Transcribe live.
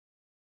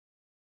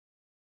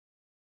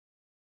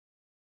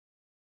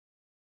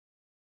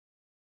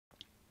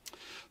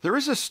There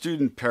is a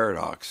student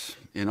paradox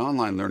in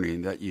online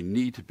learning that you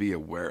need to be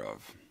aware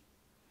of.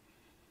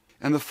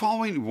 And the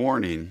following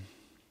warning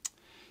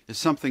is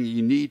something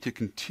you need to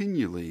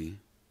continually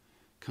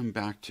come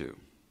back to.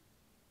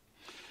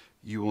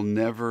 You will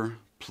never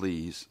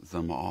please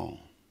them all.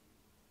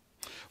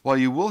 While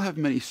you will have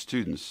many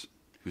students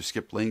who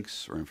skip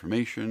links or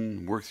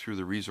information, work through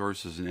the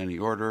resources in any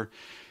order,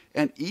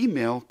 and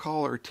email,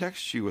 call, or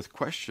text you with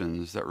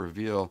questions that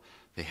reveal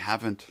they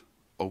haven't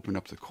opened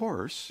up the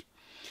course,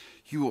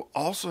 you will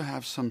also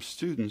have some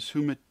students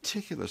who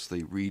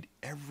meticulously read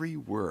every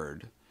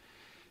word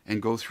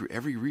and go through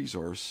every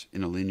resource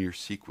in a linear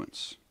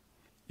sequence.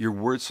 Your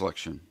word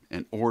selection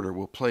and order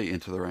will play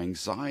into their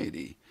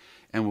anxiety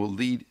and will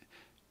lead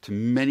to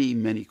many,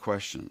 many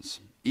questions.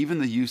 Even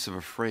the use of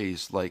a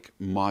phrase like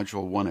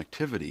Module 1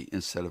 activity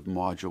instead of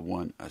Module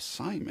 1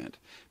 assignment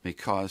may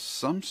cause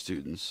some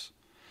students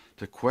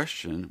to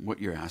question what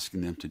you're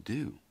asking them to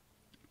do.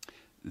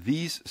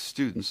 These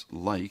students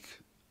like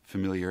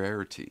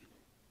familiarity,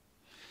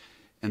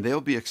 and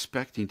they'll be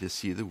expecting to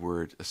see the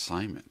word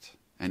assignment.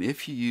 And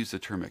if you use the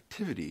term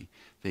activity,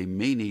 they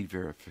may need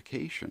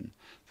verification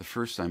the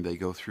first time they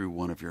go through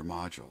one of your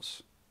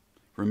modules.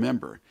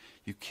 Remember,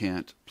 you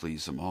can't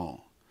please them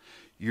all.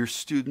 Your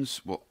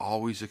students will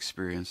always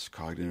experience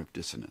cognitive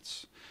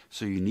dissonance,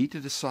 so you need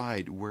to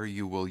decide where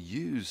you will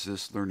use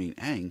this learning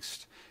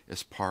angst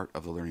as part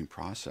of the learning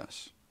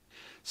process.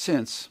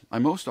 Since I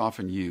most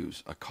often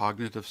use a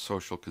cognitive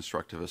social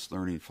constructivist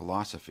learning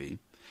philosophy,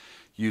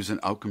 use an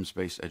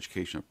outcomes-based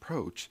education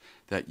approach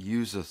that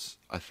uses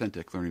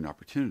authentic learning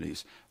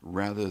opportunities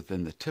rather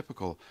than the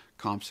typical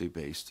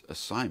competency-based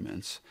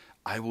assignments,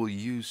 I will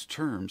use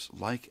terms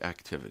like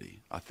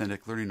activity,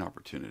 authentic learning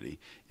opportunity,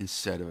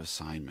 instead of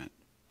assignment.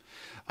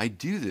 I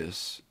do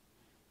this,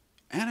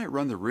 and I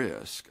run the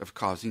risk of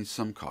causing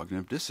some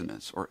cognitive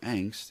dissonance or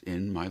angst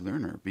in my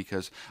learner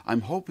because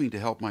I'm hoping to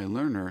help my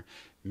learner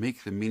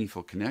make the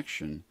meaningful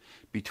connection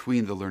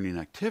between the learning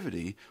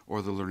activity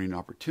or the learning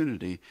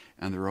opportunity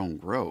and their own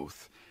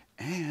growth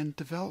and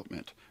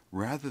development,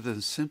 rather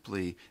than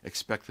simply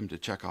expect them to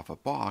check off a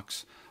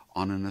box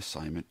on an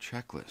assignment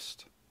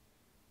checklist.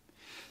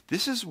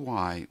 This is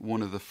why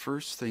one of the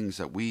first things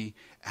that we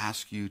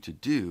ask you to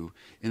do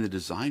in the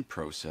design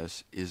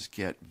process is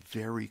get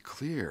very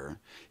clear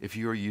if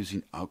you are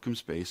using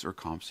outcomes-based or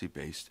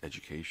competency-based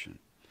education.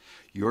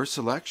 Your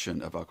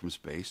selection of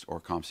outcomes-based or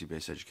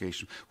competency-based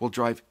education will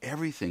drive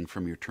everything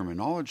from your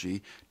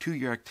terminology to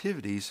your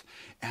activities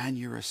and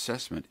your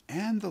assessment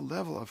and the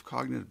level of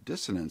cognitive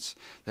dissonance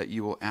that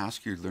you will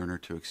ask your learner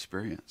to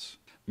experience.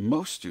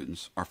 Most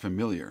students are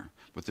familiar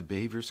with the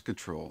behaviors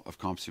control of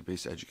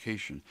competency-based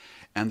education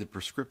and the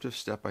prescriptive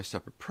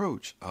step-by-step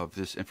approach of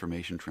this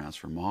information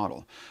transfer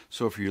model.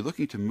 So if you're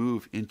looking to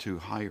move into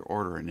higher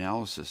order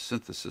analysis,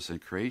 synthesis,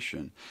 and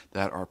creation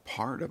that are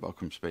part of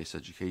outcomes-based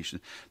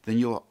education, then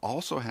you'll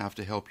also have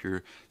to help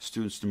your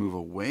students to move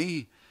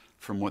away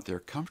from what they're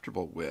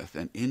comfortable with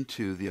and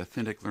into the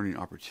authentic learning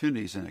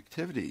opportunities and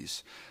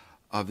activities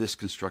of this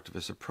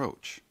constructivist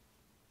approach.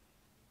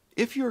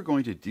 If you're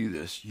going to do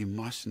this, you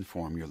must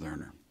inform your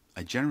learner.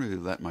 I generally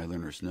let my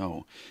learners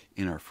know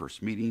in our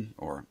first meeting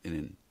or in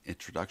an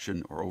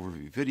introduction or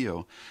overview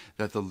video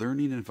that the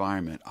learning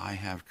environment I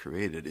have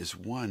created is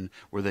one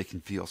where they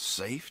can feel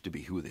safe to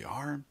be who they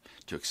are,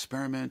 to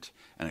experiment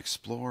and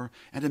explore,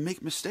 and to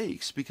make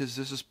mistakes because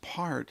this is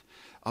part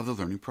of the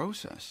learning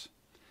process.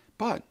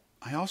 But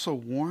I also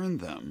warn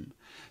them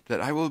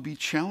that I will be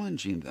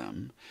challenging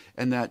them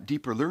and that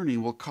deeper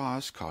learning will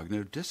cause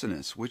cognitive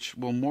dissonance, which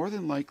will more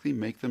than likely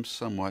make them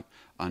somewhat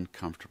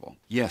uncomfortable.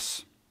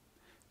 Yes,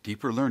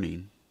 deeper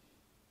learning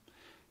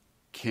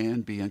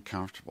can be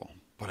uncomfortable,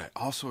 but I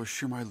also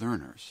assure my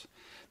learners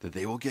that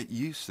they will get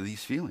used to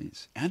these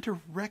feelings and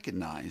to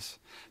recognize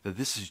that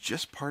this is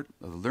just part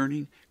of the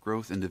learning,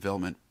 growth, and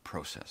development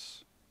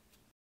process.